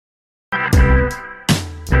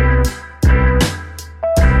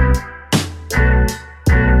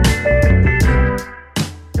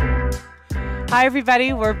Hi,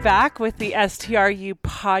 everybody. We're back with the STRU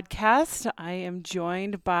podcast. I am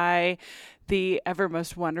joined by the ever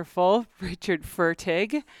most wonderful Richard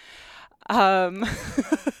Fertig.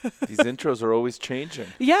 These intros are always changing.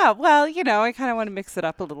 Yeah, well, I kind of want to mix it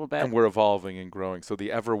up a little bit. And we're evolving and growing. So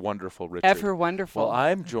the ever wonderful Richard. Ever wonderful. Well,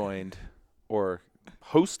 I'm joined or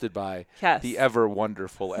hosted by Yes. the ever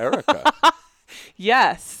wonderful Erica.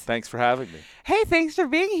 Yes. Thanks for having me. Hey, thanks for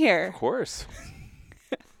being here. Of course.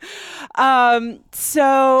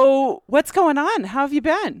 So what's going on? How have you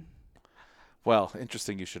been? Well,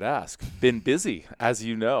 interesting you should ask. Been busy, as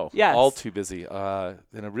you know. Yes. All too busy. And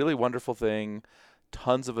a really wonderful thing.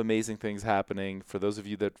 Tons of amazing things happening. For those of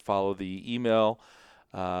you that follow the email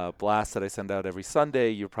blast that I send out every Sunday,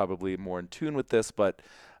 you're probably more in tune with this, but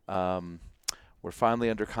we're finally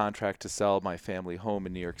under contract to sell my family home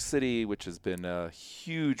in New York City, which has been a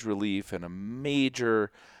huge relief and a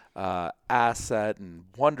major asset and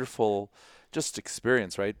wonderful just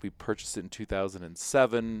experience, right? We purchased it in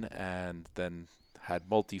 2007 and then had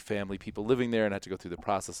multifamily people living there and had to go through the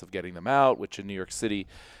process of getting them out, which in New York City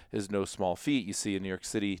is no small feat. You see in New York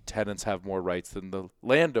City, tenants have more rights than the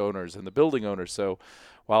landowners and the building owners. So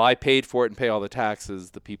while I paid for it and pay all the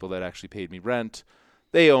taxes, the people that actually paid me rent,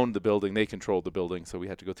 they owned the building, they controlled the building. So we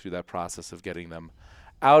had to go through that process of getting them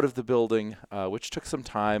out of the building, which took some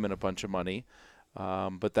time and a bunch of money.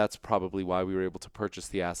 But that's probably why we were able to purchase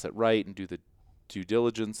the asset right and do the due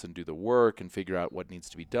diligence and do the work and figure out what needs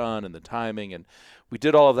to be done and the timing. And we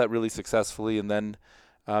did all of that really successfully and then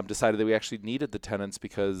decided that we actually needed the tenants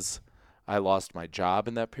because I lost my job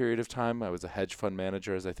in that period of time. I was a hedge fund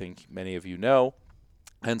manager, as I think many of you know.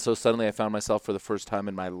 And so suddenly I found myself for the first time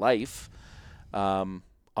in my life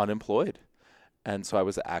unemployed. And so I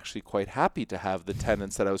was actually quite happy to have the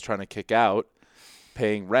tenants that I was trying to kick out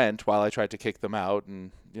paying rent while I tried to kick them out.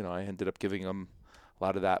 And, I ended up giving them a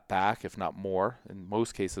lot of that back, if not more, in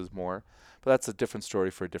most cases more. But that's a different story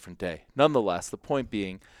for a different day. Nonetheless, the point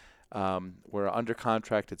being, we're under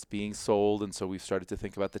contract, it's being sold, and so we've started to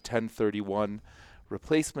think about the 1031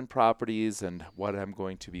 replacement properties and what I'm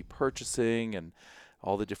going to be purchasing and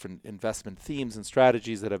all the different investment themes and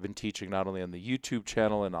strategies that I've been teaching not only on the YouTube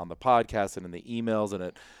channel and on the podcast and in the emails and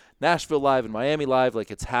at Nashville Live and Miami Live. Like,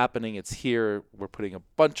 it's happening. It's here. We're putting a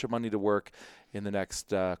bunch of money to work in the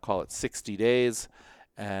next, call it 60 days.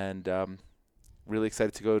 And really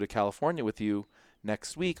excited to go to California with you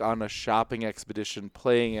next week on a shopping expedition,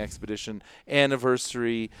 playing expedition,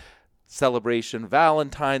 anniversary celebration,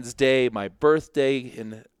 Valentine's Day, my birthday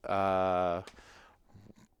in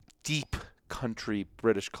deep country,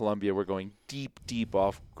 British Columbia. We're going deep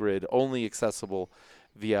off grid, only accessible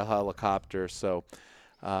via helicopter. So,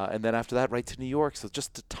 and then after that, right to New York. So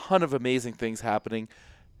just a ton of amazing things happening.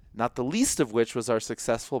 Not the least of which was our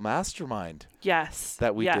successful mastermind. Yes.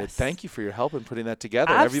 That we did. Thank you for your help in putting that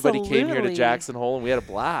together. Absolutely. Everybody came here to Jackson Hole and we had a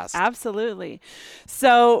blast. Absolutely.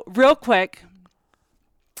 So real quick,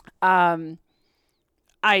 I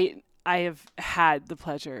have had the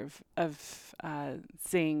pleasure of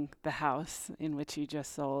seeing the house in which you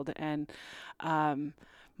just sold. And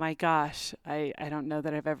my gosh, I don't know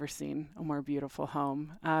that I've ever seen a more beautiful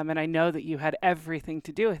home. And I know that you had everything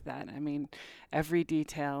to do with that. I mean, every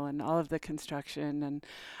detail and all of the construction. And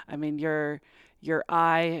I mean, your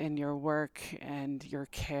eye and your work and your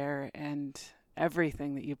care and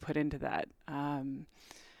everything that you put into that,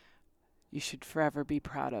 you should forever be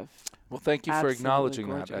proud of. Well, thank you Absolutely for acknowledging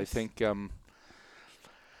gorgeous. that. I think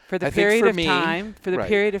for the I think period for of me- time, right.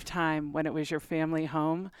 period of time when it was your family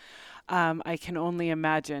home, I can only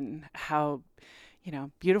imagine how,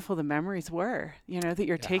 beautiful the memories were, that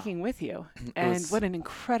you're taking with you. And what an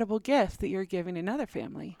incredible gift that you're giving another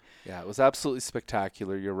family. Yeah, it was absolutely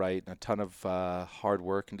spectacular. You're right. And a ton of hard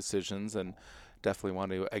work and decisions, and definitely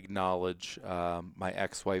want to acknowledge my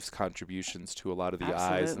ex-wife's contributions to a lot of the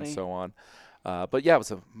eyes and Absolutely. so on. But yeah, it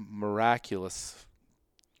was a miraculous,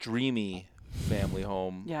 dreamy family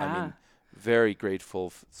home. Yeah. I mean, very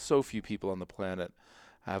grateful. So few people on the planet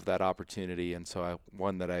have that opportunity, and so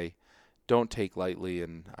one that I don't take lightly,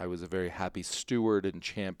 and I was a very happy steward and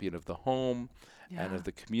champion of the home and of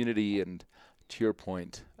the community. And to your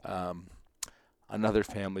point, another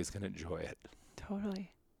family's going to enjoy it.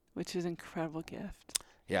 Totally. Which is an incredible gift.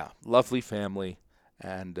 Yeah, lovely family,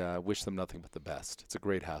 and wish them nothing but the best. It's a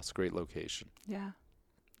great house, great location. Yeah.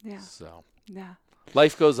 Yeah. So Yeah.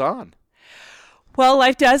 life goes on. Well,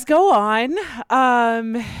 life does go on.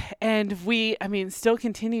 And we, still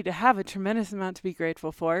continue to have a tremendous amount to be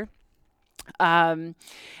grateful for. And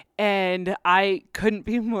I couldn't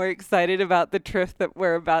be more excited about the trip that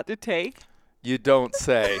we're about to take. You don't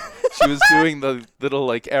say. She was doing the little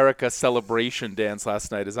like Erica celebration dance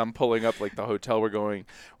last night as I'm pulling up like the hotel we're going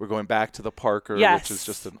back to the Parker, Yes. which is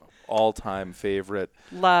just an all-time favorite.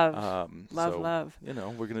 Love. You know,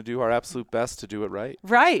 we're going to do our absolute best to do it right.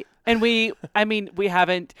 Right. And we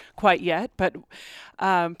haven't quite yet, but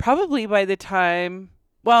probably by the time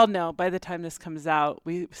this comes out,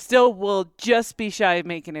 we still will just be shy of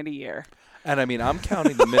making it a year. And I mean, I'm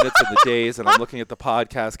counting the minutes and the days, and I'm looking at the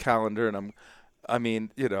podcast calendar, and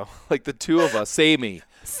like the two of us, samey.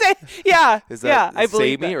 Yeah. Is that I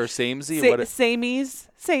believe samey that. or samesy?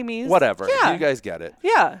 Samies. Whatever. Yeah. You guys get it.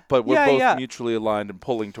 Yeah. But we're both yeah. mutually aligned and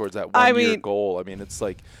pulling towards that 1 year goal. I mean, it's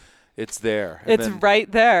like, it's there. And it's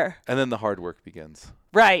right there. And then the hard work begins.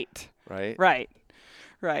 Right. Right?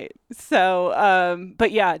 Right. So,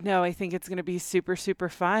 but yeah, no, I think it's going to be super, super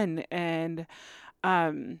fun. And,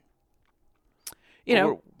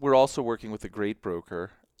 we're also working with a great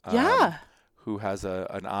broker. Yeah. Who has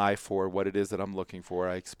an eye for what it is that I'm looking for.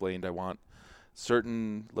 I explained I want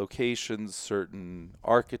certain locations, certain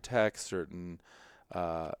architects, certain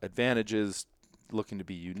advantages, looking to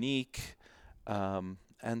be unique. And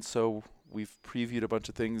so we've previewed a bunch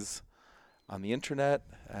of things on the internet,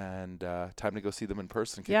 and time to go see them in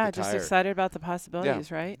person. Just excited about the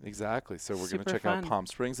possibilities, right? Exactly. So we're going to check fun. out Palm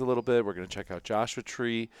Springs a little bit. We're going to check out Joshua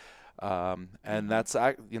Tree. And that's,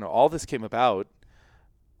 all this came about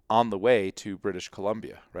on the way to British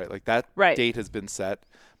Columbia, right? Like that date has been set.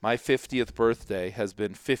 My 50th birthday has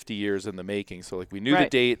been 50 years in the making. So like we knew the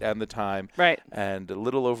date and the time. Right. And a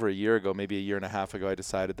little over a year ago, maybe a year and a half ago, I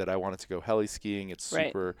decided that I wanted to go heli skiing. It's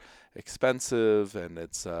super expensive, and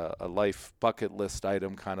it's a life bucket list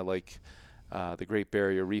item, kind of like the Great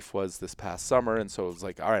Barrier Reef was this past summer. And so it was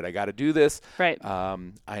like, all right, I got to do this. Right. I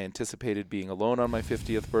anticipated being alone on my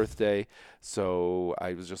 50th birthday. So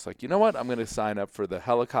I was just like, you know what? I'm going to sign up for the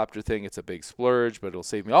helicopter thing. It's a big splurge, but it'll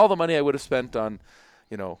save me all the money I would have spent on,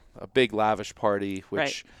 a big lavish party,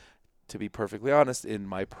 which, to be perfectly honest, in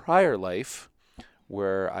my prior life,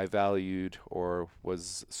 where I valued or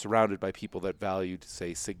was surrounded by people that valued,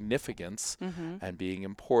 say, significance and being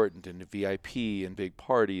important and VIP and big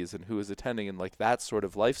parties and who was attending and like that sort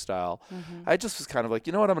of lifestyle, I just was kind of like,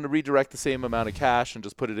 you know what, I'm going to redirect the same amount of cash and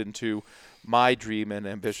just put it into my dream and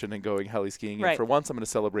ambition and going heli skiing. And for once, I'm going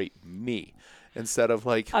to celebrate me. Instead of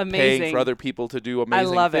like paying for other people to do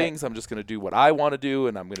amazing things, I'm just going to do what I want to do,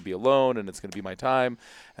 and I'm going to be alone, and it's going to be my time,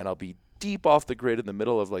 and I'll be deep off the grid in the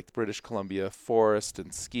middle of like British Columbia forest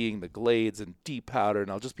and skiing the glades and deep powder, and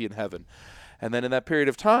I'll just be in heaven. And then in that period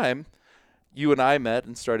of time, you and I met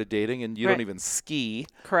and started dating, and you don't even ski.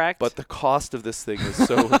 Correct. But the cost of this thing is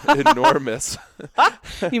so enormous.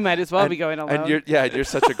 You might as well be going alone. And you're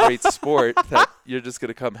such a great sport that you're just going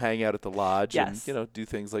to come hang out at the lodge and, do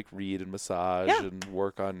things like read and massage and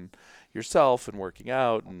work on yourself and working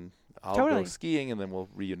out, and I'll go skiing, and then we'll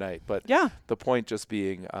reunite. But the point just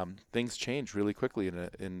being, things change really quickly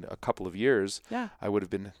in a couple of years. Yeah. I would have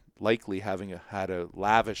been likely had a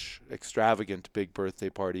lavish, extravagant big birthday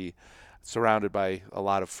party surrounded by a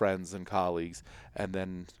lot of friends and colleagues, and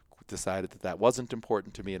then decided that wasn't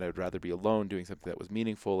important to me, and I would rather be alone doing something that was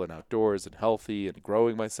meaningful and outdoors and healthy and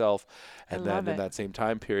growing myself. And then in that same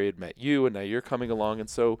time period met you, and now you're coming along. And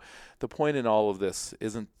so the point in all of this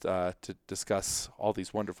isn't to discuss all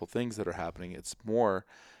these wonderful things that are happening. It's more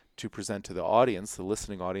to present to the audience, the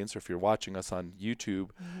listening audience, or if you're watching us on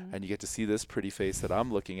YouTube and you get to see this pretty face that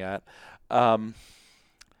I'm looking at,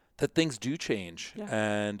 that things do change,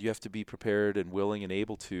 and you have to be prepared and willing and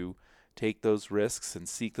able to take those risks and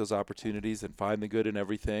seek those opportunities and find the good in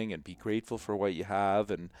everything and be grateful for what you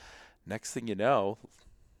have. And next thing you know,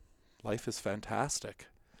 life is fantastic,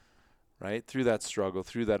 right? Through that struggle,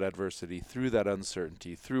 through that adversity, through that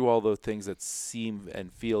uncertainty, through all the things that seem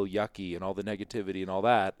and feel yucky and all the negativity and all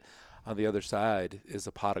that, on the other side is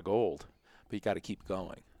a pot of gold. But you got to keep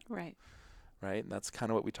going. Right? And that's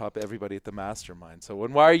kind of what we taught everybody at the mastermind. So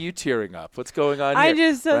why are you tearing up? What's going on here? I'm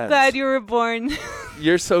just so glad you were born.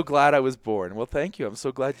 You're so glad I was born. Well, thank you. I'm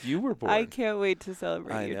so glad you were born. I can't wait to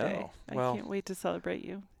celebrate your day. Well, I can't wait to celebrate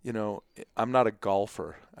you. I'm not a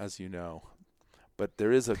golfer, as you know. But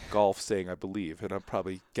there is a golf saying, I believe, and I'm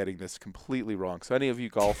probably getting this completely wrong. So any of you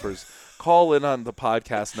golfers, call in on the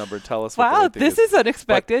podcast number and tell us what the right thing is. This is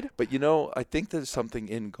unexpected. But I think there's something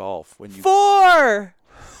in golf when you... 4!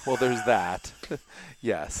 Well, there's that.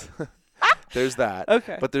 Yes. There's that.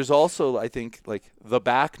 Okay. But there's also, I think, like the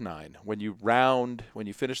back 9. When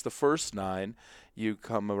you finish the first 9, you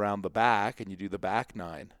come around the back and you do the back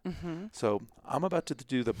 9. Mm-hmm. So I'm about to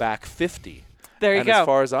do the back 50. There you and go. as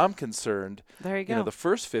far as I'm concerned, There you go. the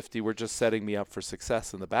first 50 were just setting me up for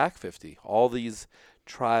success in the back 50. All these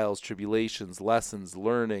trials, tribulations, lessons,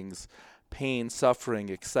 learnings, pain, suffering,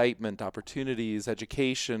 excitement, opportunities,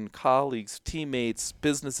 education, colleagues, teammates,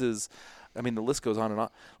 businesses. I mean, the list goes on and on.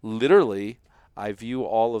 Literally, I view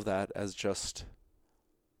all of that as just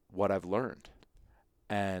what I've learned.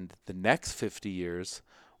 And the next 50 years,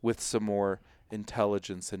 with some more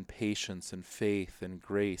intelligence and patience and faith and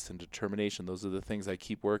grace and determination, those are the things I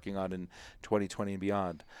keep working on in 2020 and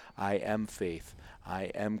beyond. I am faith. I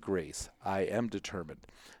am grace. I am determined.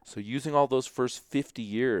 So using all those first 50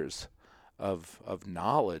 years of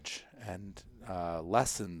knowledge and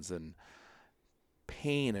lessons and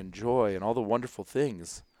pain and joy and all the wonderful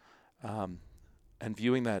things, and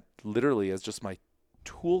viewing that literally as just my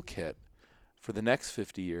toolkit for the next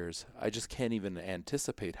 50 years, I just can't even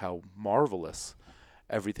anticipate how marvelous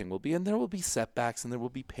everything will be. And there will be setbacks and there will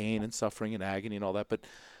be pain and suffering and agony and all that, but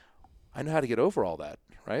I know how to get over all that,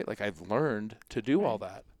 right? Like I've learned to do all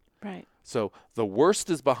that. Right. So the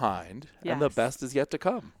worst is behind and the Yes. best is yet to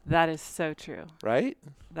come, That is so true. right?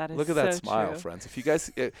 That is Look at that so smile, true. friends. If you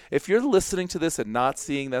guys, if you're listening to this and not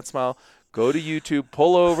seeing that smile, go to YouTube,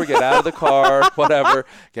 pull over, get out of the car, whatever,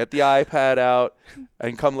 get the iPad out,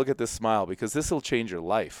 and come look at this smile, because this will change your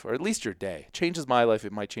life, or at least your day. It changes my life.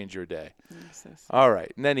 It might change your day. So All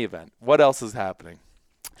right. In any event, what else is happening?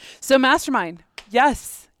 So Mastermind.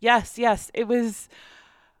 Yes. It was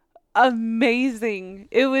amazing.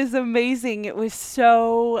 It was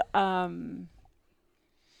so,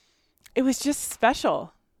 it was just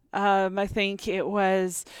special. I think it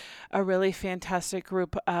was a really fantastic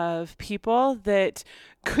group of people that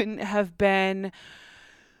couldn't have been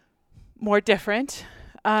more different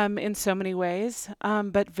in so many ways,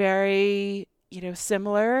 but very,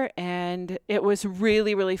 similar. And it was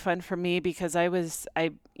really, really fun for me because I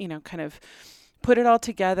kind of put it all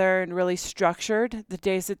together and really structured the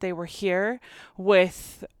days that they were here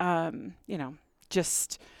with,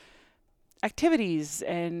 just activities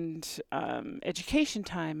and education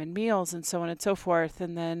time and meals and so on and so forth.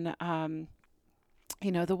 And then,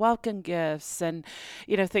 the welcome gifts and,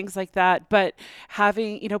 things like that. But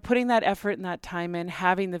having, putting that effort and that time in,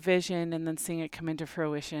 having the vision and then seeing it come into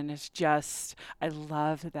fruition is just, I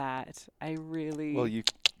love that. I really You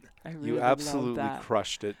love absolutely that.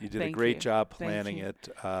 crushed it. You did a Thank great you. job Thank planning you. it.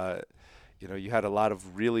 You had a lot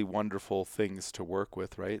of really wonderful things to work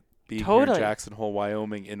with, right? Being here Totally. in Jackson Hole,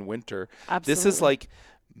 Wyoming in winter. Absolutely. This is like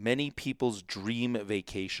many people's dream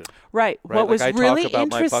vacation. Right. Right? What was I really talk about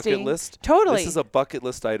my bucket interesting. list. Totally. This is a bucket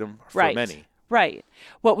list item for Right. many. Right.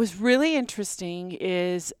 What was really interesting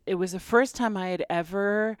is it was the first time I had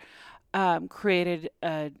ever created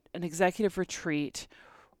an executive retreat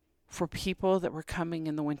for people that were coming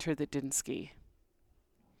in the winter that didn't ski.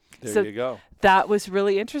 There So you go. That was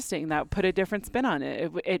really interesting. That put a different spin on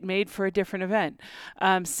it. It made for a different event.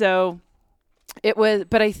 So it was,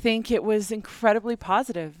 but I think it was incredibly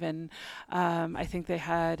positive, and I think they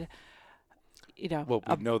had, Well,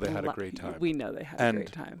 we know they had a great time. We know they had And a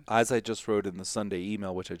great time. as I just wrote in the Sunday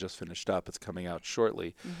email, which I just finished up, it's coming out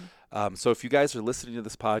shortly. Mm-hmm. So if you guys are listening to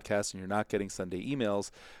this podcast and you're not getting Sunday emails,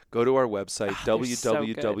 go to our website, they're so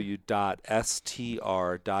good.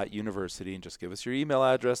 www.str.university, and just give us your email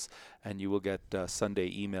address, and you will get Sunday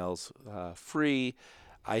emails free.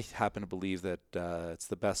 I happen to believe that it's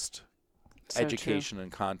the best So education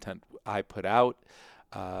and content I put out.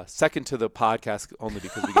 Second to the podcast, only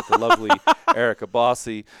because we get the lovely Erica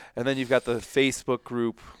Bossy. And then you've got the Facebook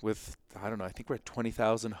group with, I don't know, I think we're at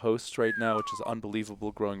 20,000 hosts right now, which is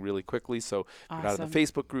unbelievable, growing really quickly. So if you're not in the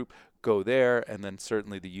Facebook group, go there. And then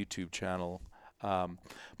certainly the YouTube channel.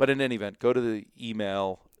 But in any event, go to the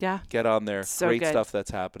email, Yeah. get on there. So Great good. stuff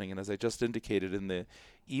that's happening. And as I just indicated in the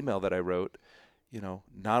email that I wrote,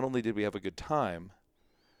 not only did we have a good time,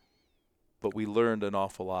 but we learned an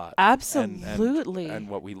awful lot. Absolutely. And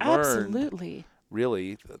what we learned, Absolutely.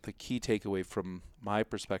 really, the key takeaway from my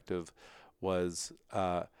perspective was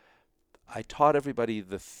I taught everybody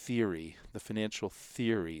the theory, the financial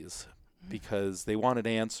theories, because they wanted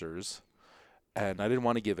answers, and I didn't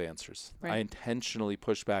want to give answers. Right. I intentionally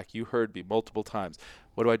pushed back. You heard me multiple times.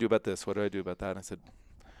 What do I do about this? What do I do about that? And I said,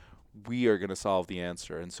 we are going to solve the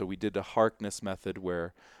answer. And so we did a Harkness method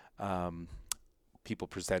where people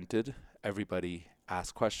presented, everybody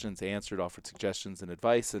asked questions, answered, offered suggestions and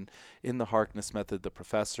advice. And in the Harkness method, the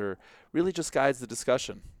professor really just guides the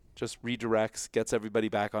discussion. just redirects, gets everybody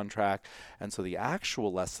back on track. And so the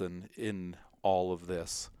actual lesson in all of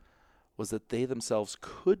this was that they themselves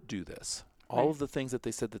could do this. All of the things that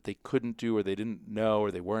they said that they couldn't do, or they didn't know,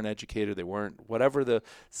 or they weren't educated, they weren't, whatever the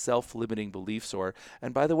self-limiting beliefs are.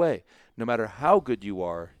 And by the way, no matter how good you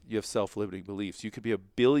are, you have self-limiting beliefs. You could be a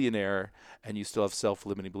billionaire and you still have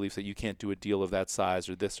self-limiting beliefs that you can't do a deal of that size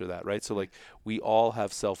or this or that, right? So like we all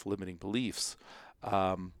have self-limiting beliefs.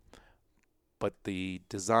 But the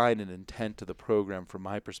design and intent of the program, from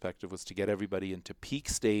my perspective, was to get everybody into peak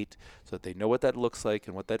state so that they know what that looks like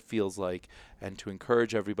and what that feels like, and to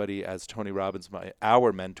encourage everybody, as Tony Robbins,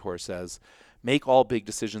 our mentor, says, make all big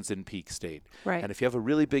decisions in peak state. Right. And if you have a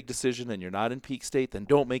really big decision and you're not in peak state, then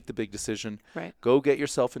don't make the big decision. Right. Go get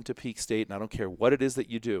yourself into peak state, and I don't care what it is that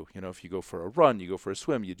you do. You know, if you go for a run, you go for a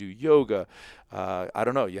swim, you do yoga, I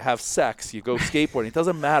don't know, you have sex, you go skateboarding. It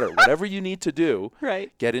doesn't matter. Whatever you need to do,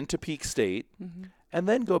 Right. get into peak state, and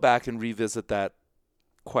then go back and revisit that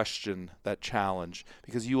question, that challenge,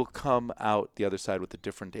 because you will come out the other side with a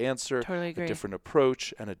different answer, Totally agree. a different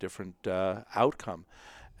approach, and a different outcome.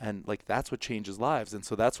 And like that's what changes lives. And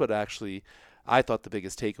so that's what actually I thought the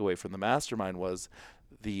biggest takeaway from the mastermind was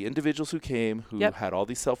the individuals who came, who had all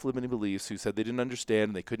these self-limiting beliefs, who said they didn't understand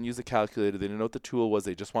and they couldn't use a calculator, they didn't know what the tool was,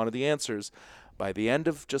 they just wanted the answers. By the end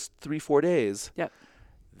of just 3-4 days,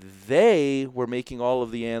 they were making all of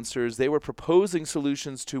the answers. They were proposing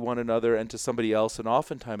solutions to one another and to somebody else. And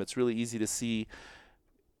oftentimes it's really easy to see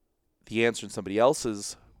the answer in somebody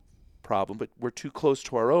else's problem, but we're too close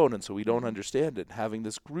to our own, and so we don't understand it. Having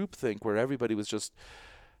this group think where everybody was just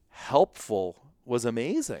helpful was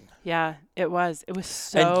amazing. Yeah, it was. It was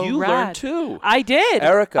so And you rad. learned too. I did.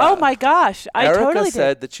 Erica. Oh my gosh. I totally Erica did.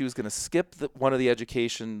 said that she was going to skip one of the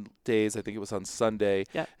education days. I think it was on Sunday.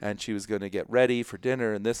 Yep. And she was going to get ready for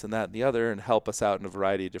dinner and this and that and the other and help us out in a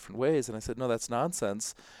variety of different ways. And I said, no, that's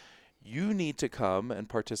nonsense. You need to come and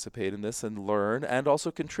participate in this and learn and also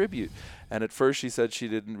contribute. And at first she said she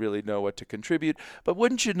didn't really know what to contribute. But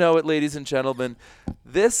wouldn't you know it, ladies and gentlemen,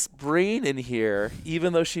 this brain in here,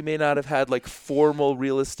 even though she may not have had like formal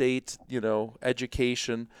real estate,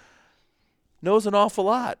 education, knows an awful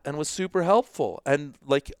lot and was super helpful and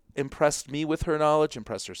like impressed me with her knowledge,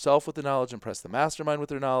 impressed herself with the knowledge, impressed the mastermind with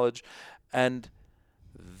her knowledge. And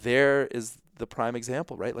there is the prime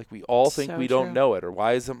example, right? Like we all think we don't know it, or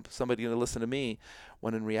why is somebody going to listen to me?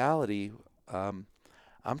 When in reality, I'm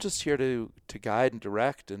just here to guide and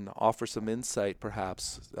direct and offer some insight,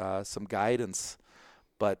 perhaps some guidance,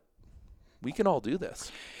 but we can all do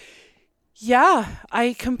this. Yeah,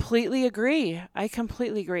 I completely agree.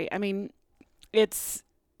 I mean, it's,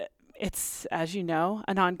 as you know,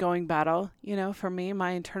 an ongoing battle. For me,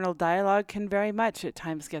 my internal dialogue can very much at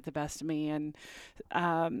times get the best of me.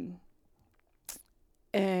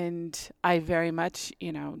 And I very much,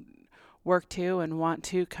 work to and want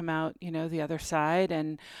to come out, the other side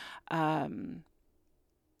and,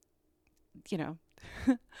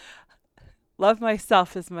 love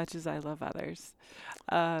myself as much as I love others.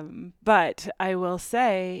 But I will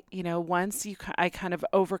say, once I kind of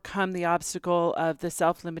overcome the obstacle of the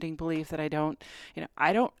self-limiting belief that I don't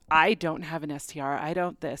have an STR. I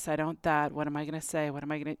don't this, I don't that. What am I going to say? What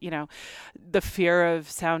am I going to, the fear of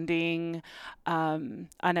sounding,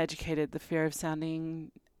 uneducated, the fear of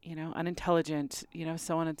sounding, unintelligent,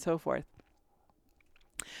 so on and so forth.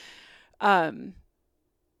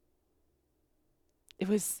 It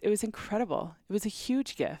was incredible. It was a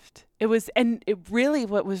huge gift. What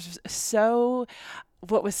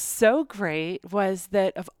was so great was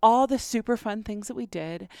that of all the super fun things that we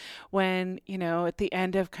did, when, at the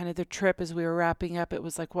end of kind of the trip, as we were wrapping up, it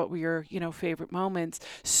was like, what were your, favorite moments?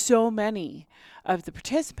 So many of the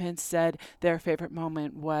participants said their favorite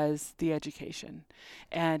moment was the education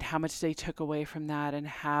and how much they took away from that and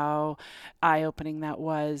how eye-opening that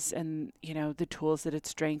was, and, the tools that it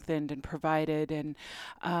strengthened and provided, and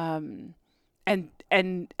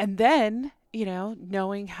then,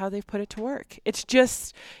 knowing how they've put it to work. It's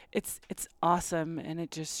just, it's awesome. And it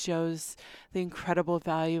just shows the incredible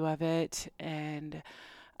value of it. And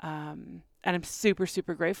I'm super,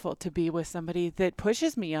 super grateful to be with somebody that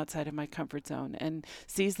pushes me outside of my comfort zone and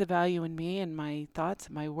sees the value in me and my thoughts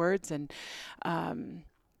and my words and,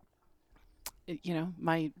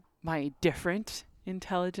 my different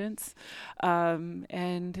intelligence.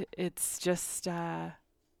 And it's just,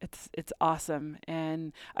 it's awesome.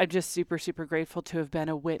 And I'm just super, super grateful to have been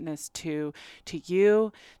a witness to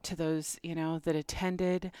you, to those, that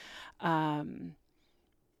attended.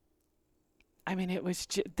 I mean, it was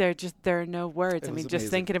there are no words. I mean, just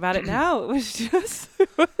thinking about it now, it was just,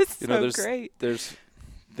 so great. There's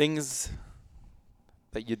things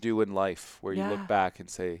that you do in life where you Yeah. look back and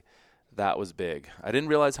say, that was big. I didn't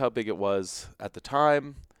realize how big it was at the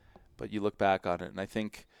time, but you look back on it. And I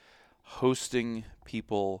think hosting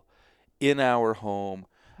people in our home,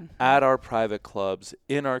 at our private clubs,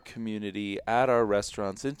 in our community, at our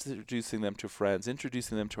restaurants, introducing them to friends,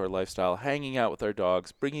 introducing them to our lifestyle, hanging out with our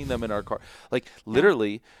dogs, bringing them in our car. Like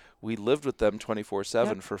literally, we lived with them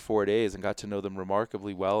 24/7 for 4 days and got to know them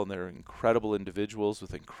remarkably well. And they're incredible individuals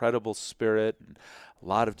with incredible spirit and a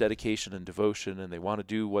lot of dedication and devotion. And they want to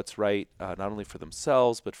do what's right, not only for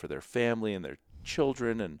themselves, but for their family and their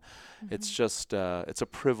children. And it's just, it's a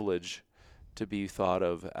privilege to be thought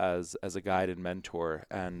of as a guide and mentor.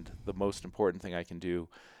 And the most important thing I can do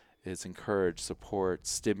is encourage, support,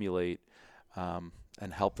 stimulate, and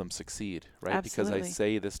help them succeed, right? Absolutely. Because I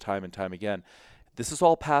say this time and time again, this is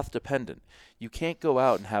all path dependent. You can't go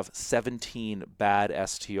out and have 17 bad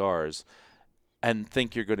STRs and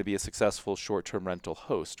think you're going to be a successful short-term rental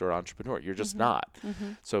host or entrepreneur. You're just not.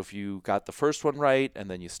 So if you got the first one right and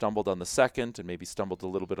then you stumbled on the second and maybe stumbled a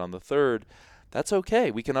little bit on the third, that's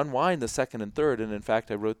okay. We can unwind the second and third. And in fact,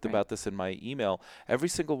 I wrote about this in my email. Every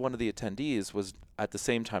single one of the attendees was at the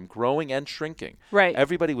same time growing and shrinking. Right.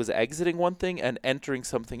 Everybody was exiting one thing and entering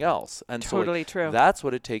something else. And Totally so true. That's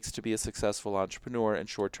what it takes to be a successful entrepreneur and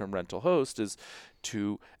short-term rental host, is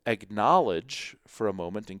to acknowledge for a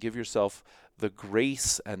moment and give yourself the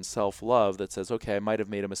grace and self-love that says, okay, I might have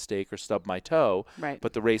made a mistake or stubbed my toe,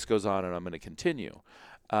 but the race goes on and I'm going to continue.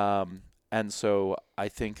 And so I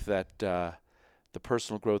think that the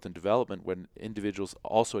personal growth and development, when individuals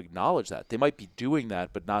also acknowledge that, they might be doing that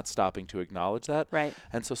but not stopping to acknowledge that. Right.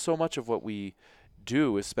 And so much of what we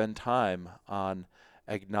do is spend time on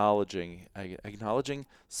acknowledging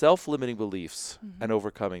self-limiting beliefs and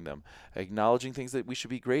overcoming them, acknowledging things that we should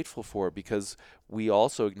be grateful for, because we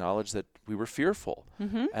also acknowledge that we were fearful,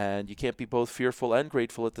 and you can't be both fearful and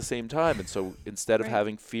grateful at the same time. And so instead of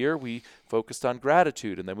having fear, we focused on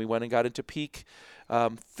gratitude, and then we went and got into peak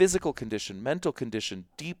physical condition, mental condition,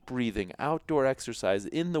 deep breathing, outdoor exercise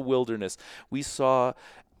in the wilderness. We saw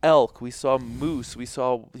elk, we saw moose, we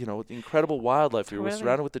saw, incredible wildlife. We were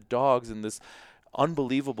surrounded with the dogs in this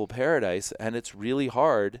unbelievable paradise, and it's really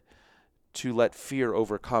hard to let fear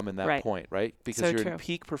overcome in that point, right? Because you're in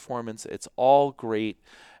peak performance, it's all great,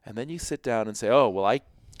 and then you sit down and say, oh, well, I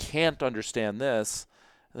can't understand this,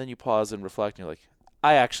 and then you pause and reflect, and you're like,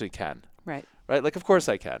 I actually can. Right. Right? Like, of course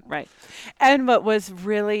I can. Right. And what was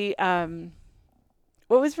really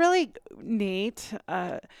neat,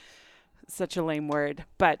 such a lame word,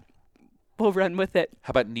 but we'll run with it.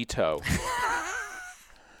 How about neato?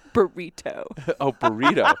 Burrito. Oh,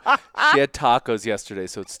 burrito. She had tacos yesterday,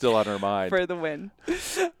 so it's still on her mind. For the win.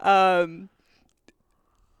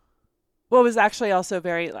 What was actually also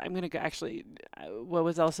what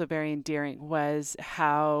was also very endearing was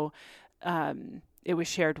how it was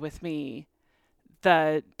shared with me.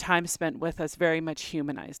 The time spent with us very much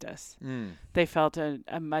humanized us. They felt a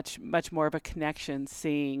much more of a connection,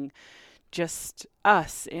 seeing just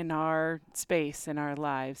us in our space, in our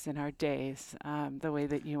lives, in our days, the way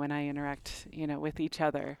that you and I interact, with each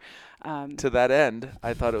other. To that end,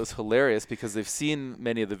 I thought it was hilarious because they've seen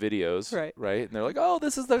many of the videos, right? And they're like, oh,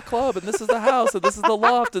 this is the club, and this is the house, and this is the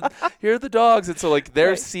loft, and here are the dogs. And so, like,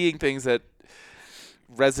 they're seeing things that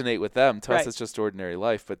resonate with them. To us, it's just ordinary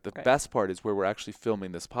life. But the best part is where we're actually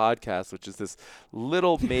filming this podcast, which is this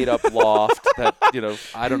little made-up loft that,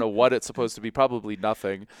 I don't know what it's supposed to be, probably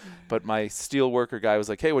nothing. But my steel worker guy was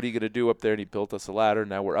like, hey, what are you going to do up there? And he built us a ladder.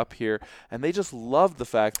 Now we're up here. And they just love the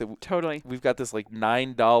fact that we've got this like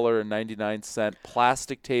 $9.99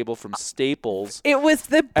 plastic table from Staples. It was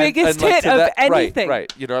the biggest hit of anything.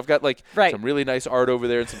 Right. I've got some really nice art over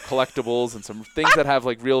there and some collectibles and some things that have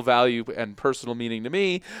like real value and personal meaning to me.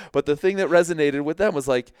 But the thing that resonated with them was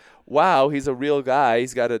like, wow, he's a real guy.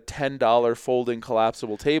 He's got a $10 folding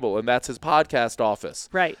collapsible table, and that's his podcast office.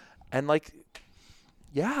 Right. And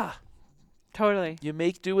yeah. Totally. You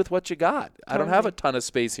make do with what you got. I don't have a ton of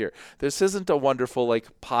space here. This isn't a wonderful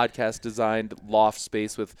podcast designed loft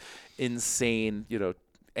space with insane,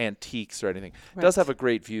 antiques or anything. It does have a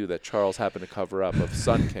great view that Charles happened to cover up of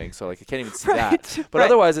Sun King, so I can't even see that. But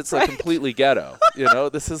otherwise it's completely ghetto.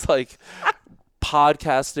 This is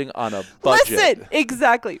podcasting on a budget. Listen,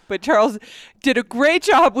 exactly. But Charles did a great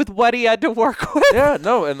job with what he had to work with. Yeah,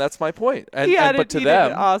 no, and that's my point. And he did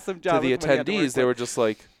an awesome job. To the attendees, they were just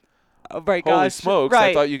like, oh my holy gosh, smokes!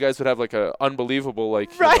 I thought you guys would have an unbelievable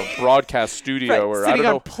broadcast studio or sitting I don't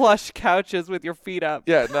know, on plush couches with your feet up.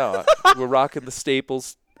 Yeah, no, we're rocking the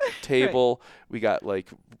Staples table. We got like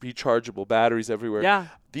rechargeable batteries everywhere. Yeah.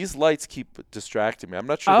 These lights keep distracting me. I'm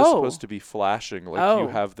not sure they're supposed to be flashing like you Oh.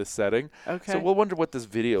 have this setting. Okay. So we'll wonder what this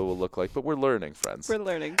video will look like, but we're learning, friends. We're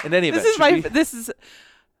learning. In any event, This is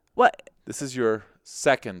what? this is your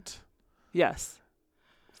second Yes.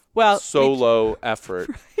 Well, solo effort.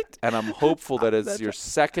 right? And I'm hopeful that it's That's your right.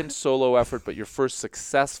 second solo effort, but your first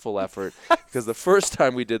successful effort. Because the first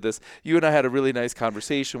time we did this, you and I had a really nice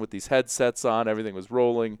conversation with these headsets on. Everything was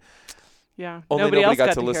rolling. Yeah. Only nobody else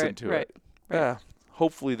got to hear listen to right. it. Right. Yeah.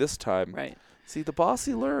 Hopefully this time. Right. See, the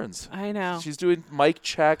bossy learns. I know. She's doing mic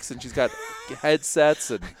checks and she's got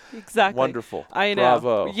headsets and Exactly. wonderful. I know.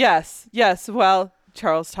 Bravo. Yes. Yes. Well,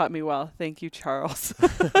 Charles taught me well. Thank you, Charles.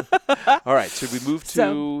 All right. Should we move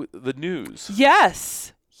to the news?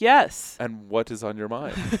 Yes. Yes. And what is on your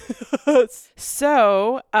mind?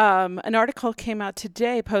 So, an article came out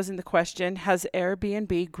today posing the question, has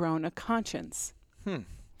Airbnb grown a conscience?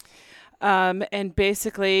 And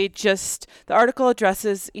basically just the article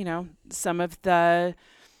addresses, some of the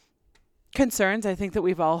concerns I think that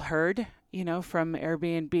we've all heard, from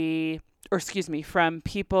Airbnb, or excuse me, from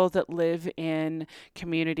people that live in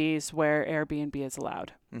communities where Airbnb is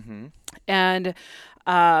allowed. Mm-hmm. And,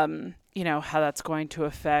 how that's going to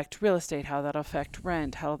affect real estate, how that'll affect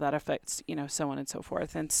rent, how that affects, so on and so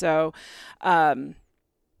forth. And so one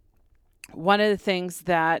of the things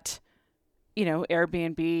that,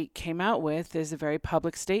 Airbnb came out with is a very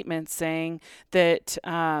public statement saying that,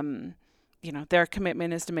 their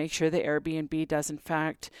commitment is to make sure that Airbnb does, in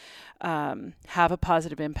fact, have a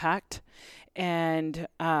positive impact. And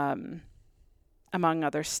among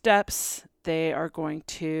other steps, they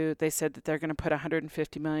said that they're going to put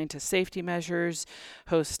 $150 million to safety measures,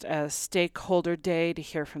 host a stakeholder day to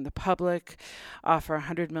hear from the public, offer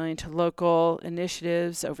 $100 million to local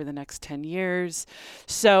initiatives over the next 10 years.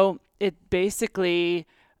 So it basically,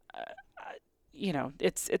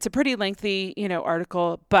 it's a pretty lengthy,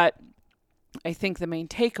 article, but I think the main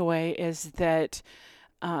takeaway is that,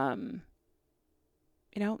 Airbnb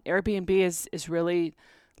is really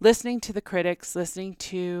listening to the critics, listening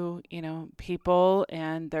to, people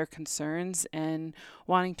and their concerns and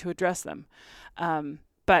wanting to address them.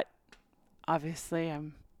 But obviously,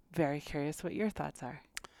 I'm very curious what your thoughts are.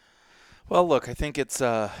 Well, look, I think it's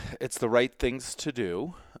the right things to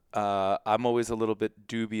do. I'm always a little bit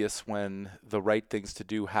dubious when the right things to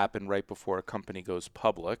do happen right before a company goes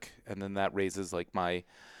public, and then that raises like my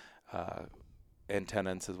antenna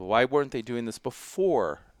and says, well, why weren't they doing this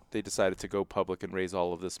before they decided to go public and raise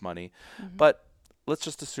all of this money? Mm-hmm. But let's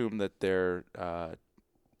just assume that their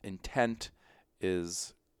intent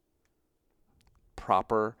is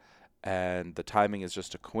proper and the timing is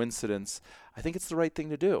just a coincidence. I think it's the right thing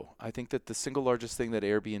to do. I think that the single largest thing that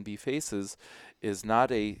Airbnb faces is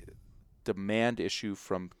not a demand issue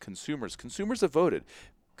from consumers. Consumers have voted.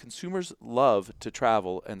 Consumers love to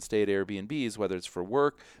travel and stay at Airbnbs, whether it's for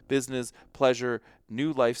work, business, pleasure,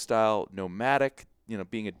 new lifestyle, nomadic,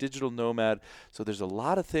 being a digital nomad. So there's a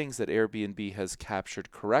lot of things that Airbnb has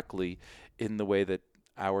captured correctly in the way that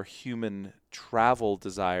our human travel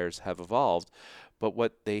desires have evolved. But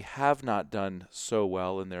what they have not done so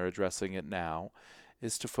well, and they're addressing it now,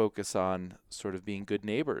 is to focus on sort of being good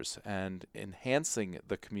neighbors and enhancing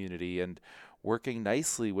the community and working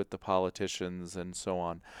nicely with the politicians and so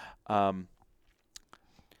on.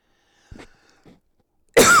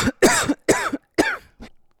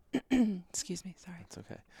 Excuse me, sorry. That's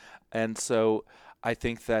okay. And so I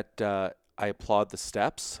think that I applaud the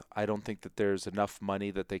steps. I don't think that there's enough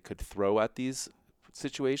money that they could throw at these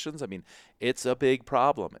situations. I mean, it's a big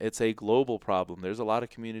problem. It's a global problem. There's a lot of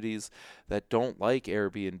communities that don't like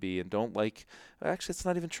Airbnb and don't like, actually, it's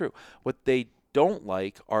not even true. What they don't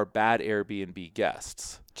like are bad Airbnb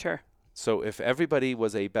guests. Sure. So if everybody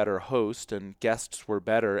was a better host and guests were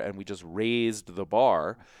better and we just raised the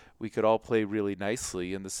bar, we could all play really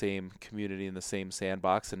nicely in the same community, in the same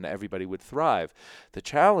sandbox, and everybody would thrive. The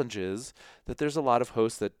challenge is that there's a lot of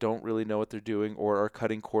hosts that don't really know what they're doing or are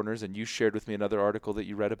cutting corners. And you shared with me another article that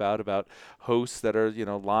you read about hosts that are,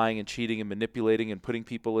 lying and cheating and manipulating and putting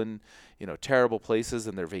people in, terrible places,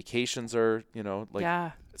 and their vacations are,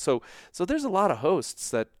 yeah. So there's a lot of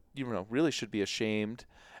hosts that, really should be ashamed,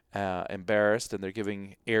 embarrassed, and they're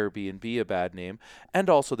giving Airbnb a bad name. And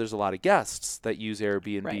also there's a lot of guests that use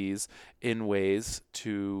Airbnbs in ways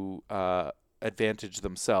to advantage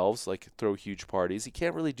themselves, like throw huge parties. You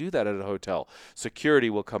can't really do that at a hotel. Security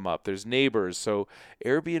will come up. There's neighbors. So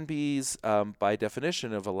Airbnb's, by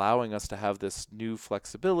definition of allowing us to have this new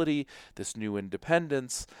flexibility, this new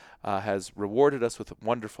independence, has rewarded us with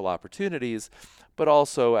wonderful opportunities. But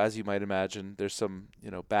also, as you might imagine, there's some,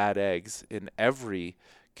 bad eggs in every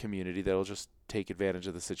community that'll just take advantage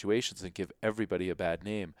of the situations and give everybody a bad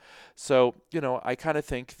name. So, I kind of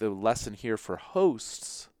think the lesson here for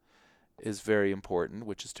hosts is very important,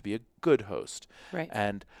 which is to be a good host. Right.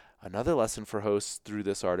 And another lesson for hosts through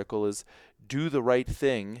this article is do the right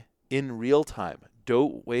thing in real time.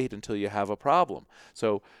 Don't wait until you have a problem.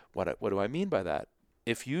 So what do I mean by that?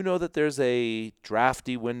 If you know that there's a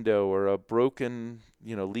drafty window or a broken,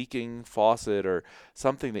 leaking faucet or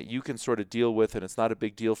something that you can sort of deal with and it's not a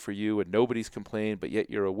big deal for you and nobody's complained, but yet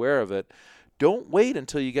you're aware of it, don't wait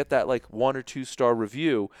until you get that like 1 or 2 star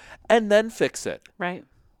review and then fix it. Right.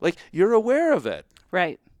 Like you're aware of it.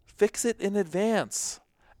 Right. Fix it in advance.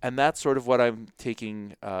 And that's sort of what I'm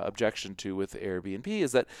taking objection to with Airbnb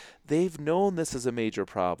is that they've known this is a major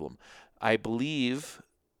problem. I believe,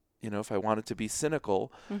 if I wanted to be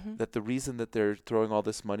cynical, that the reason that they're throwing all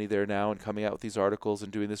this money there now and coming out with these articles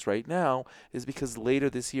and doing this right now is because later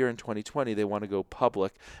this year in 2020, they want to go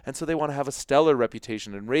public. And so they want to have a stellar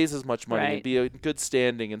reputation and raise as much money and be in good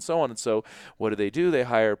standing and so on. And so what do? They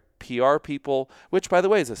hire PR people, which, by the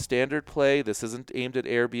way, is a standard play. This isn't aimed at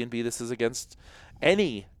Airbnb. This is against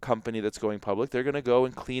any company that's going public. They're going to go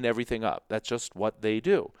and clean everything up. That's just what they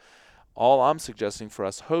do. All I'm suggesting for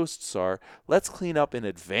us hosts are let's clean up in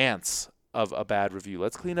advance of a bad review.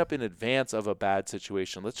 Let's clean up in advance of a bad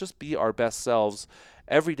situation. Let's just be our best selves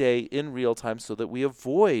every day in real time so that we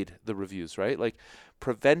avoid the reviews, right? Like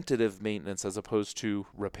preventative maintenance as opposed to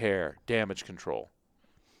repair, damage control.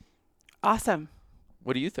 Awesome.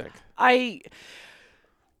 What do you think?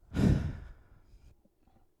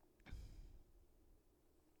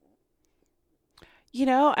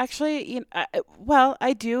 Actually,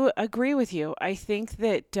 I do agree with you. I think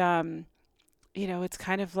that, it's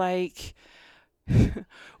kind of like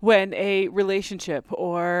when a relationship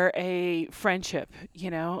or a friendship,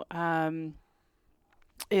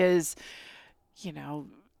 is,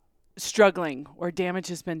 struggling or damage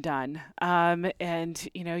has been done. And,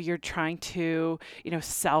 you're trying to,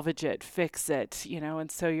 salvage it, fix it,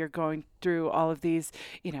 and so you're going through all of these,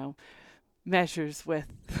 measures with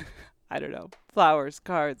I don't know, flowers,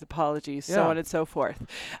 cards, apologies, so on and so forth.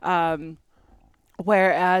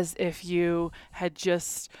 Whereas if you had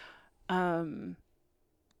just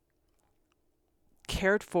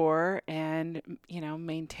cared for and,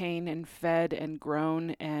 maintained and fed and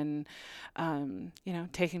grown and,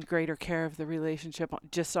 taken greater care of the relationship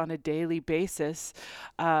just on a daily basis.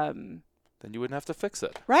 Then you wouldn't have to fix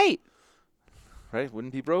it. Right. Right?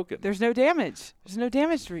 Wouldn't be broken. There's no damage. There's no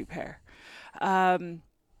damage to repair.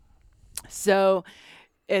 So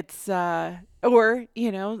it's, or,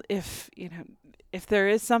 if there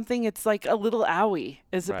is something, it's like a little owie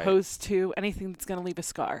as opposed to anything that's going to leave a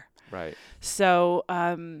scar. Right. So,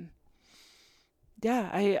 I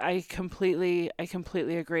completely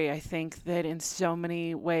agree. I think that in so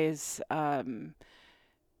many ways,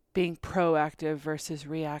 being proactive versus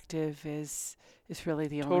reactive is really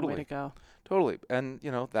the only way to go. Totally. And,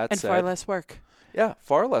 that's and far less work. Yeah,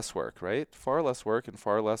 far less work, right? Far less work and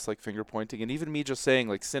far less like finger pointing. And even me just saying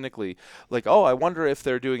like cynically, like, oh, I wonder if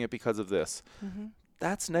they're doing it because of this.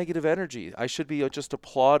 That's negative energy. I should be just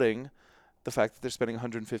applauding the fact that they're spending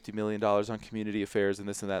 $150 million on community affairs and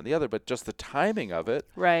this and that and the other. But just the timing of it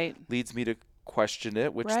leads me to question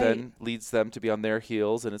it, which then leads them to be on their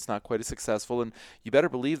heels, and it's not quite as successful. And you better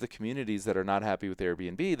believe the communities that are not happy with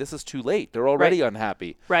Airbnb, this is too late. They're already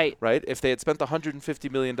unhappy. Right. If they had spent the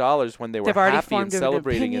 $150 million when they were happy and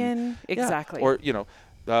celebrating. Exactly. Or,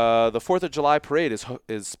 the 4th of July parade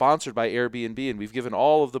is sponsored by Airbnb, and we've given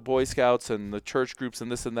all of the Boy Scouts and the church groups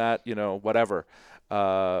and this and that, whatever,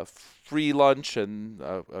 free lunch and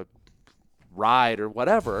a ride or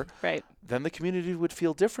whatever. Right. Then the community would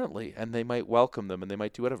feel differently and they might welcome them and they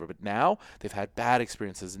might do whatever. But now they've had bad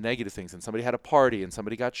experiences, negative things, and somebody had a party and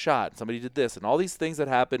somebody got shot and somebody did this and all these things that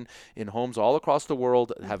happen in homes all across the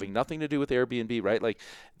world having nothing to do with Airbnb, right? Like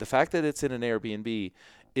the fact that it's in an Airbnb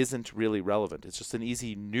isn't really relevant. It's just an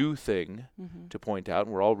easy new thing to point out,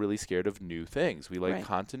 and we're all really scared of new things. We like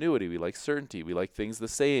continuity. We like certainty. We like things the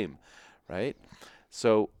same, right?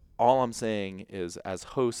 So all I'm saying is as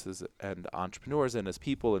hosts and entrepreneurs and as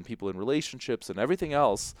people in relationships and everything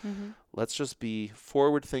else, let's just be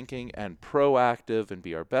forward-thinking and proactive and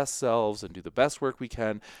be our best selves and do the best work we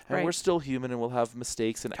can. And we're still human and we'll have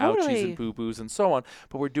mistakes and ouchies and boo-boos and so on,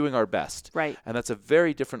 but we're doing our best. Right. And that's a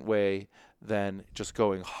very different way than just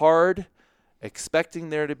going hard,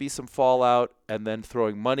 expecting there to be some fallout, and then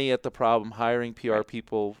throwing money at the problem, hiring PR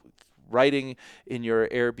people, writing in your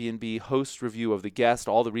Airbnb host review of the guest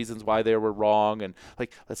all the reasons why they were wrong. And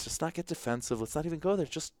like, let's just not get defensive. Let's not even go there.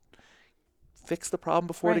 Just fix the problem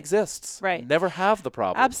before it Right. exists. Right. Never have the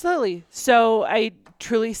problem. Absolutely. So I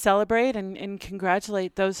truly celebrate and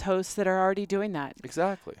congratulate those hosts that are already doing that.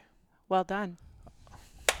 Exactly. Well done.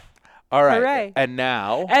 All right. Hooray. And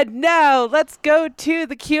now, And now let's go to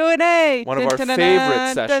the Q&A. one of our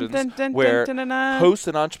favorite sessions where hosts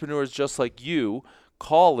and entrepreneurs just like you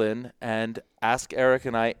call in and ask Eric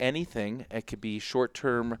and I anything. It could be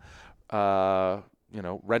short-term,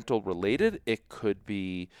 rental related. It could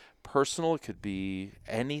be personal. It could be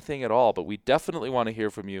anything at all. But we definitely want to hear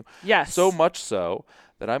from you. Yes. So much so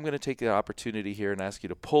that I'm going to take the opportunity here and ask you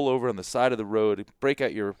to pull over on the side of the road, break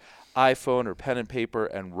out your iPhone or pen and paper,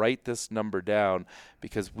 and write this number down,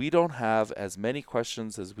 because we don't have as many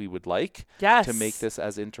questions as we would like to make this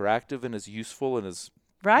as interactive and as useful and as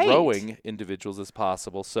growing individuals as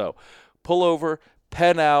possible. So pull over,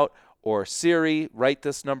 pen out, or Siri, write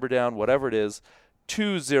this number down, whatever it is,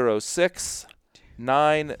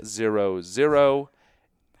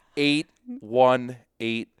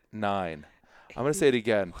 206-900-8189. I'm going to say it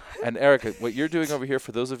again. And Erica, what you're doing over here,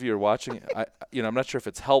 for those of you who are watching, I'm not sure if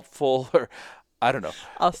it's helpful or I don't know.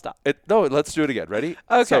 I'll stop. No, let's do it again. Ready?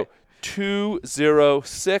 Okay. So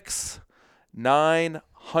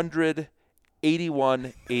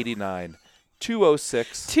 206-900-8189.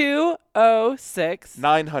 206 206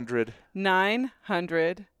 900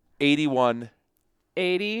 900 81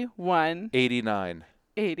 81 89.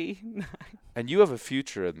 89. And you have a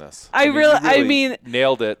future in this. I mean,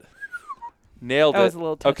 nailed it. Nailed that it. was a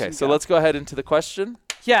little touch Okay, and so go. let's go ahead into the question.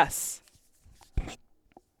 Yes. Erica,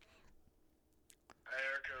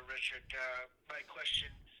 Richard, my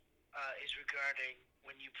question is regarding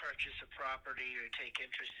when you purchase a property or take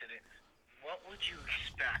interest in it, what would you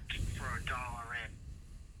expect for a dollar in,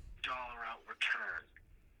 dollar out return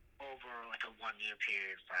over like a 1-year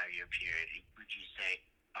period, 5-year period? Would you say,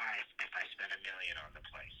 all right, if I spend $1 million on the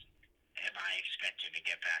place, am I expecting to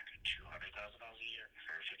get back $200,000 a year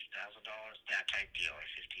or $50,000? That type deal, or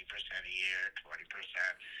 15% a year, 20%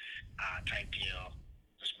 type deal.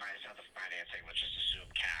 Just minus other financing. Let's just assume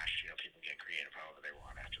cash. People get creative however they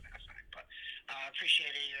want after that fact. But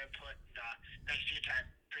appreciate your input. Thanks for your time.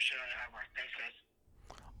 Appreciate all your hard work. Thanks, guys.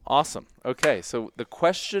 Awesome. Okay, so the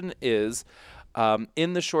question is,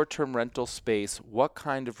 in the short-term rental space, what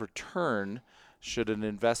kind of return should an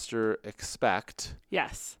investor expect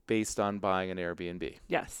Yes. based on buying an Airbnb?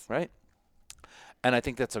 Yes. Right? And I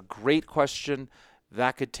think that's a great question.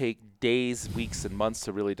 That could take days, weeks, and months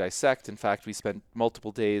to really dissect. In fact, we spent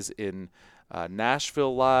multiple days in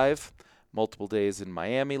Nashville live, multiple days in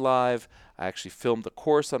Miami live. I actually filmed a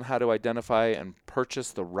course on how to identify and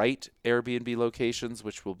purchase the right Airbnb locations,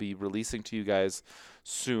 which we'll be releasing to you guys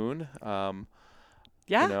soon.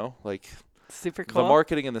 Yeah. Super cool. The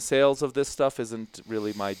marketing and the sales of this stuff isn't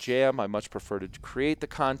really my jam. I much prefer to create the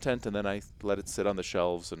content and then I let it sit on the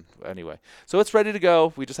shelves. And anyway, so it's ready to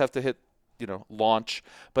go. We just have to hit, launch.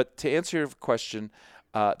 But to answer your question,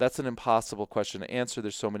 that's an impossible question to answer.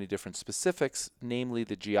 There's so many different specifics, namely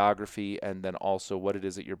the geography and then also what it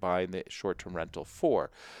is that you're buying the short-term rental for.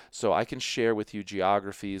 So I can share with you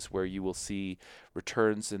geographies where you will see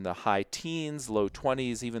returns in the high teens, low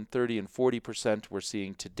 20s, even 30 and 40% we're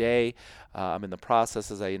seeing today. I'm in the process,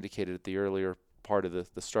 as I indicated at the earlier part of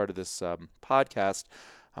the start of this podcast.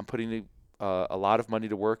 I'm putting a lot of money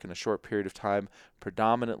to work in a short period of time,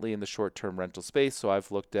 predominantly in the short-term rental space. So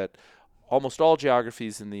I've looked at almost all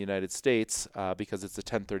geographies in the United States because it's a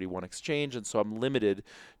 1031 exchange, and so I'm limited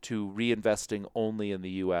to reinvesting only in the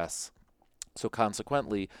U.S. So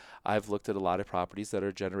consequently, I've looked at a lot of properties that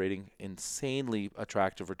are generating insanely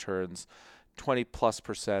attractive returns,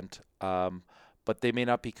 20+%, but they may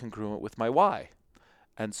not be congruent with my why.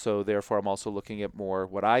 And so therefore, I'm also looking at more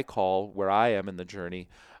what I call, where I am in the journey,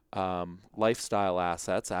 lifestyle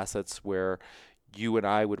assets where you and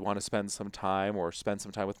I would want to spend some time or spend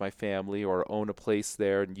some time with my family or own a place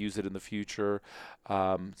there and use it in the future.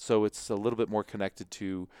 So it's a little bit more connected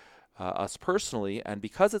to us personally. And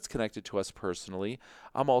because it's connected to us personally,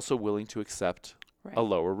 I'm also willing to accept a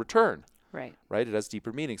lower return. Right. Right? It has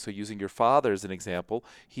deeper meaning. So using your father as an example,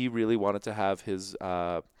 he really wanted to have his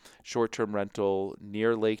short-term rental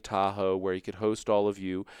near Lake Tahoe where he could host all of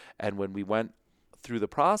you. And when we went through the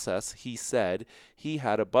process, he said he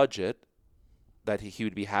had a budget that he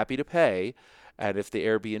would be happy to pay, and if the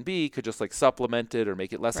Airbnb could just supplement it or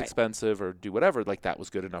make it less expensive or do whatever, that was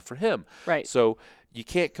good enough for him. Right. So you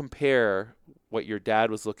can't compare what your dad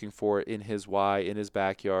was looking for in his Y, in his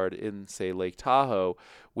backyard, in, say, Lake Tahoe,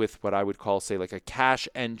 with what I would call, say, a cash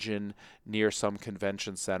engine near some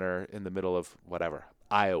convention center in the middle of whatever,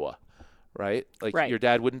 Iowa. right? Like Right. your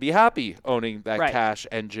dad wouldn't be happy owning that Right. cash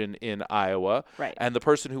engine in Iowa. Right. And the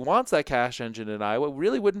person who wants that cash engine in Iowa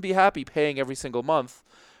really wouldn't be happy paying every single month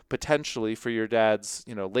potentially for your dad's,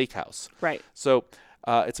 lake house. Right. So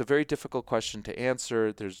it's a very difficult question to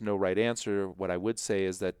answer. There's no right answer. What I would say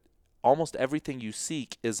is that almost everything you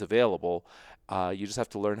seek is available. You just have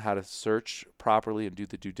to learn how to search properly and do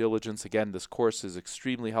the due diligence. Again, this course is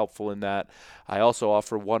extremely helpful in that. I also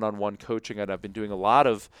offer one-on-one coaching, and I've been doing a lot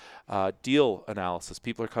of deal analysis.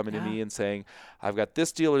 People are coming to me and saying, I've got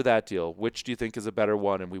this deal or that deal. Which do you think is a better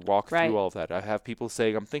one? And we walk through all of that. I have people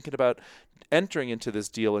saying, I'm thinking about entering into this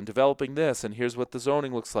deal and developing this, and here's what the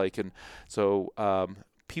zoning looks like. And so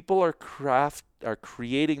people are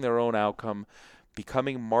creating their own outcome,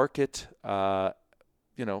 becoming market,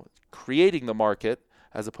 creating the market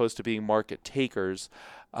as opposed to being market takers.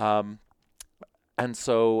 And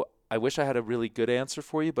so I wish I had a really good answer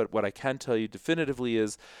for you, but what I can tell you definitively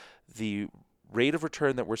is the rate of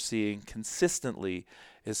return that we're seeing consistently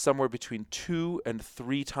is somewhere between 2 and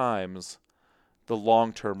 3 times the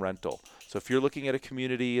long-term rental. So if you're looking at a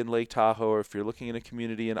community in Lake Tahoe, or if you're looking at a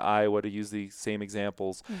community in Iowa, to use the same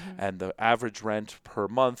examples, and the average rent per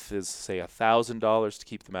month is, say, $1,000 to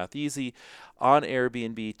keep the math easy, on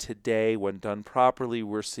Airbnb today, when done properly,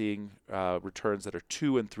 we're seeing returns that are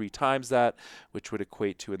 2 and 3 times that, which would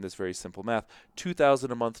equate to, in this very simple math,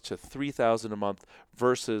 $2,000 a month to $3,000 a month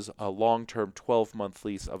versus a long-term 12-month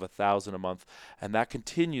lease of $1,000 a month. And that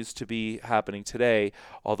continues to be happening today,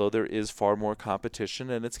 although there is far more competition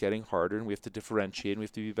and it's getting harder, and we have to differentiate and we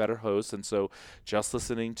have to be better hosts. And so just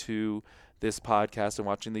listening to this podcast and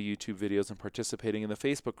watching the YouTube videos and participating in the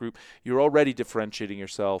Facebook group, you're already differentiating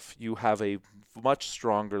yourself. You have a much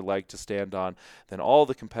stronger leg to stand on than all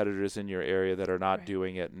the competitors in your area that are not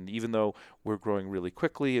doing it. And even though we're growing really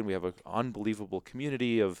quickly and we have an unbelievable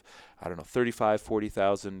community of, 35,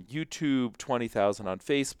 40,000 YouTube, 20,000 on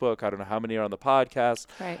Facebook, I don't know how many are on the podcast,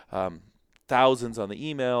 thousands on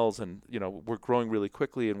the emails, and we're growing really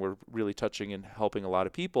quickly and we're really touching and helping a lot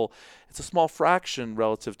of people. It's a small fraction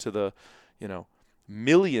relative to the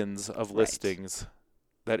millions of listings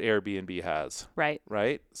that Airbnb has.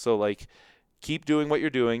 Right? So keep doing what you're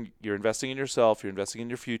doing. You're investing in yourself. You're investing in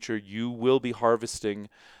your future. You will be harvesting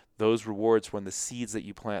those rewards when the seeds that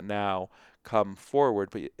you plant now come forward.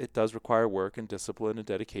 But it does require work and discipline and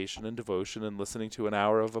dedication and devotion, and listening to an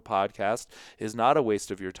hour of a podcast is not a waste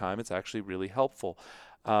of your time. It's actually really helpful.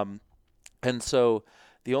 And so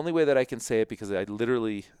the only way that I can say it, because I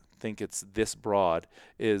literally think it's this broad,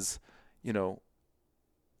 is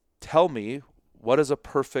tell me, what does a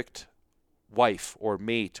perfect wife or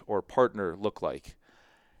mate or partner look like?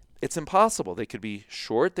 It's impossible. They could be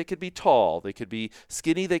short, they could be tall, they could be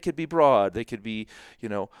skinny, they could be broad, they could be,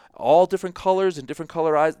 all different colors and different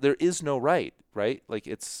color eyes. There is no right?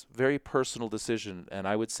 It's very personal decision. And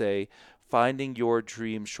I would say finding your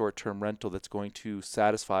dream short-term rental that's going to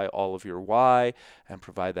satisfy all of your why and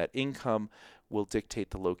provide that income will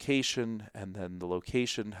dictate the location, and then the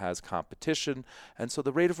location has competition. And so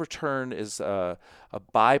the rate of return is a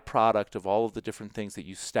byproduct of all of the different things that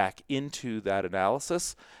you stack into that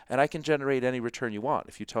analysis, and I can generate any return you want.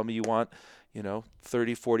 If you tell me you want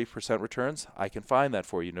 30, 40% returns, I can find that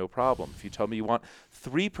for you, no problem. If you tell me you want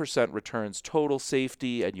 3% returns, total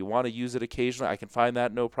safety, and you want to use it occasionally, I can find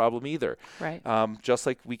that, no problem either. Just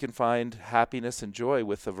like we can find happiness and joy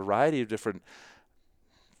with a variety of different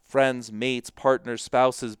friends, mates, partners,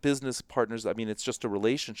 spouses, business partners. I mean, it's just a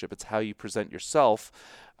relationship. It's how you present yourself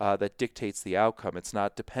that dictates the outcome. It's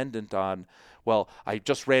not dependent on, well, I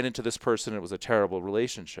just ran into this person, it was a terrible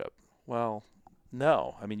relationship. Well,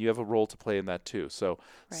 no. I mean, you have a role to play in that too. So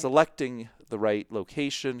selecting the right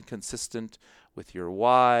location consistent with your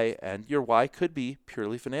why, and your why could be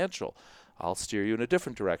purely financial. I'll steer you in a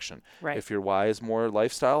different direction. If your why is more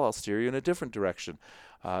lifestyle, I'll steer you in a different direction.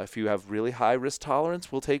 If you have really high risk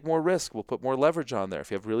tolerance, we'll take more risk. We'll put more leverage on there.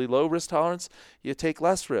 If you have really low risk tolerance, you take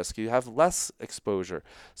less risk. You have less exposure.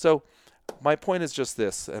 So my point is just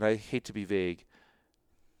this, and I hate to be vague.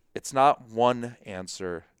 It's not one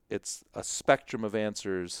answer. It's a spectrum of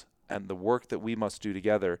answers, and the work that we must do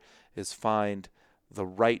together is find the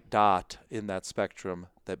right dot in that spectrum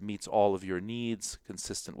that meets all of your needs,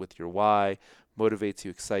 consistent with your why, motivates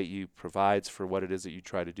you, excites you, provides for what it is that you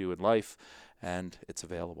try to do in life, and it's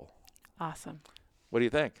available. Awesome. What do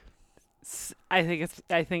you think? I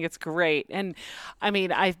think it's great. And I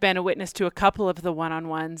mean, I've been a witness to a couple of the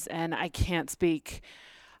one-on-ones, and I can't speak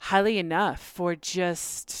highly enough for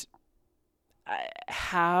just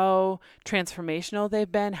how transformational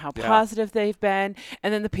they've been, how positive they've been,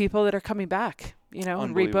 and then the people that are coming back. you know,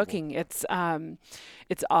 and Unbelievable. rebooking.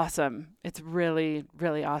 It's awesome. It's really,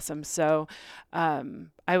 really awesome. So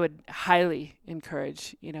I would highly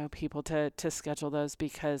encourage, you know, people to schedule those,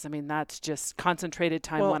 because I mean, that's just concentrated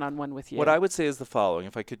time Well, one-on-one with you. What I would say is the following.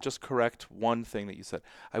 If I could just correct one thing that you said.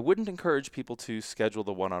 I wouldn't encourage people to schedule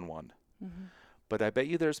the one-on-one. Mm-hmm. But I bet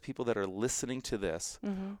you there's people that are listening to this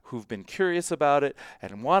Mm-hmm. who've been curious about it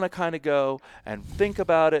and want to kind of go and think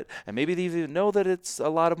about it. And maybe they even know that it's a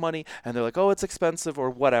lot of money and they're like, oh, it's expensive or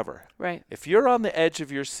whatever. Right. If you're on the edge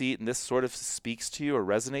of your seat and this sort of speaks to you or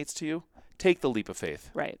resonates to you, take the leap of faith.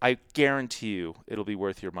 Right. I guarantee you it'll be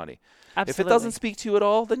worth your money. Absolutely. If it doesn't speak to you at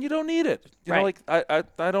all, then you don't need it. You know, Right.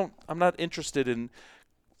 like I'm not interested in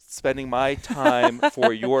spending my time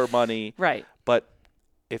for your money. Right. But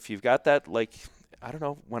if you've got that, like, I don't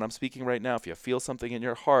know, when I'm speaking right now, if you feel something in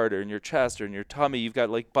your heart or in your chest or in your tummy, you've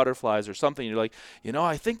got like butterflies or something, you're like, you know,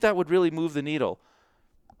 I think that would really move the needle.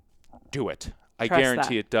 Do it. I Trust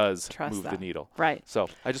guarantee that. it does Trust move that. the needle. Right. So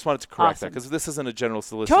I just wanted to correct that, Awesome. because this isn't a general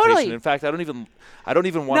solicitation. Totally. In fact, I don't even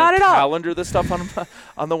want Not to at all. calendar this stuff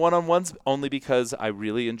on the one-on-ones, only because I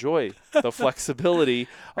really enjoy the flexibility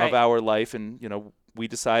Right. of our life. And, you know, we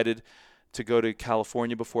decided to go to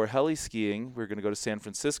California before heli skiing. We were going to go to San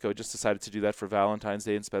Francisco. Just decided to do that for Valentine's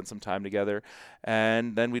Day and spend some time together.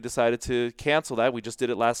 And then we decided to cancel that. We just did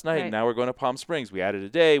it last night. Right. And now we're going to Palm Springs. We added a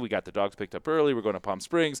day. We got the dogs picked up early. We're going to Palm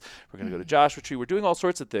Springs. We're going to go to Joshua Tree. We're doing all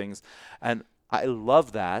sorts of things. And I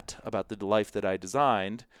love that about the life that I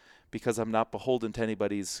designed, because I'm not beholden to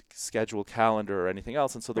anybody's schedule, calendar, or anything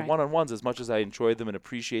else. And so the Right. one-on-ones, as much as I enjoy them and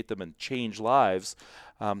appreciate them and change lives,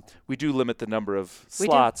 we do limit the number of We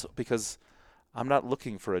do. slots, because I'm not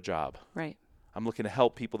looking for a job. Right. I'm looking to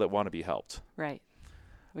help people that want to be helped. Right.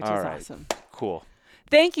 Which All is right. awesome. Cool.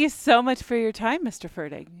 Thank you so much for your time, Mr.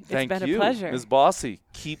 Ferdig. Thank It's been you, a pleasure. Ms. Bossy.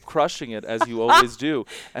 Keep crushing it, as you always do.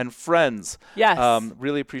 And friends, Yes.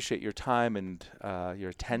 really appreciate your time and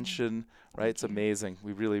your attention. Right? It's Thank you. amazing.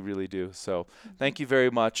 We really, really do. So thank you very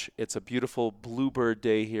much. It's a beautiful bluebird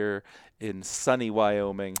day here in sunny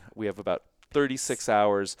Wyoming. We have about 36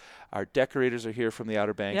 hours. Our decorators are here from the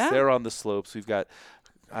Outer Banks. Yeah. They're on the slopes. We've got,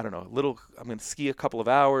 I don't know, I'm going to ski a couple of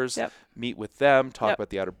hours, Yep. meet with them, talk Yep. about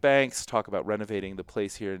the Outer Banks, talk about renovating the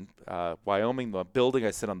place here in Wyoming, the building.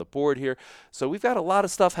 I sit on the board here. So we've got a lot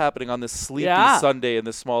of stuff happening on this sleepy Yeah. Sunday in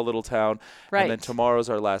this small little town. Right. And then tomorrow's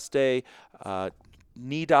our last day.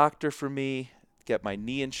 Knee doctor for me, get my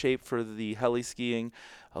knee in shape for the heli skiing.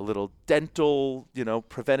 A little dental,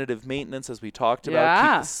 preventative maintenance, as we talked about.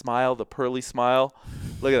 Yeah. Keep the smile, the pearly smile.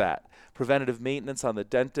 Look at that. Preventative maintenance on the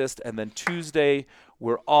dentist. And then Tuesday,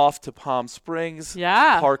 we're off to Palm Springs.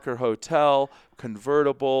 Yeah. Parker Hotel,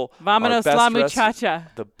 convertible. Vámonos our la best muchacha.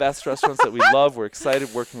 the best restaurants that we love. We're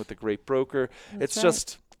excited working with the great broker. That's It's right.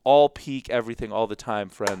 just all peak everything all the time,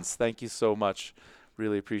 friends. Thank you so much.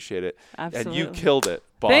 Really appreciate it. Absolutely. And you killed it,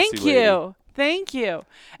 bossy Thank lady. you. Thank you.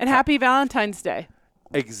 And happy Valentine's Day.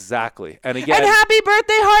 Exactly. And again, And happy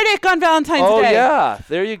birthday, Hardik, on Valentine's oh Day. yeah,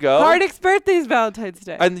 there you go. Hardik's birthday is Valentine's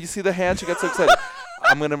Day. And you see the hand, she got so excited.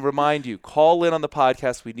 I'm going to remind you, call in on the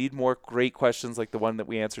podcast. We need more great questions like the one that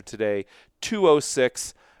we answered today.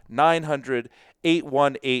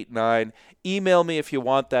 206-900-8189. Email me if you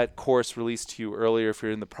want that course released to you earlier. If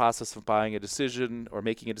you're in the process of buying a decision or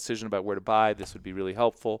making a decision about where to buy, this would be really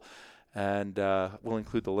helpful. And we'll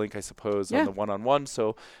include the link, I suppose, Yeah. on the one-on-one.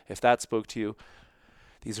 So if that spoke to you,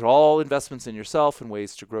 these are all investments in yourself and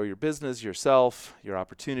ways to grow your business, yourself, your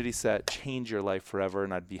opportunity set, change your life forever.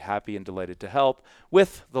 And I'd be happy and delighted to help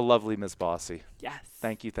with the lovely Ms. Bossy. Yes.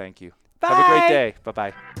 Thank you. Thank you. Bye. Have a great day.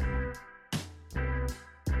 Bye-bye.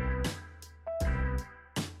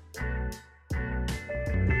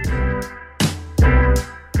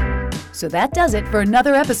 So that does it for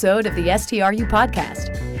another episode of the STRU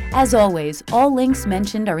podcast. As always, all links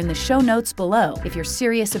mentioned are in the show notes below. If you're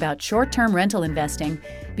serious about short-term rental investing,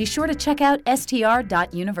 be sure to check out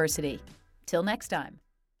str.university. Till next time.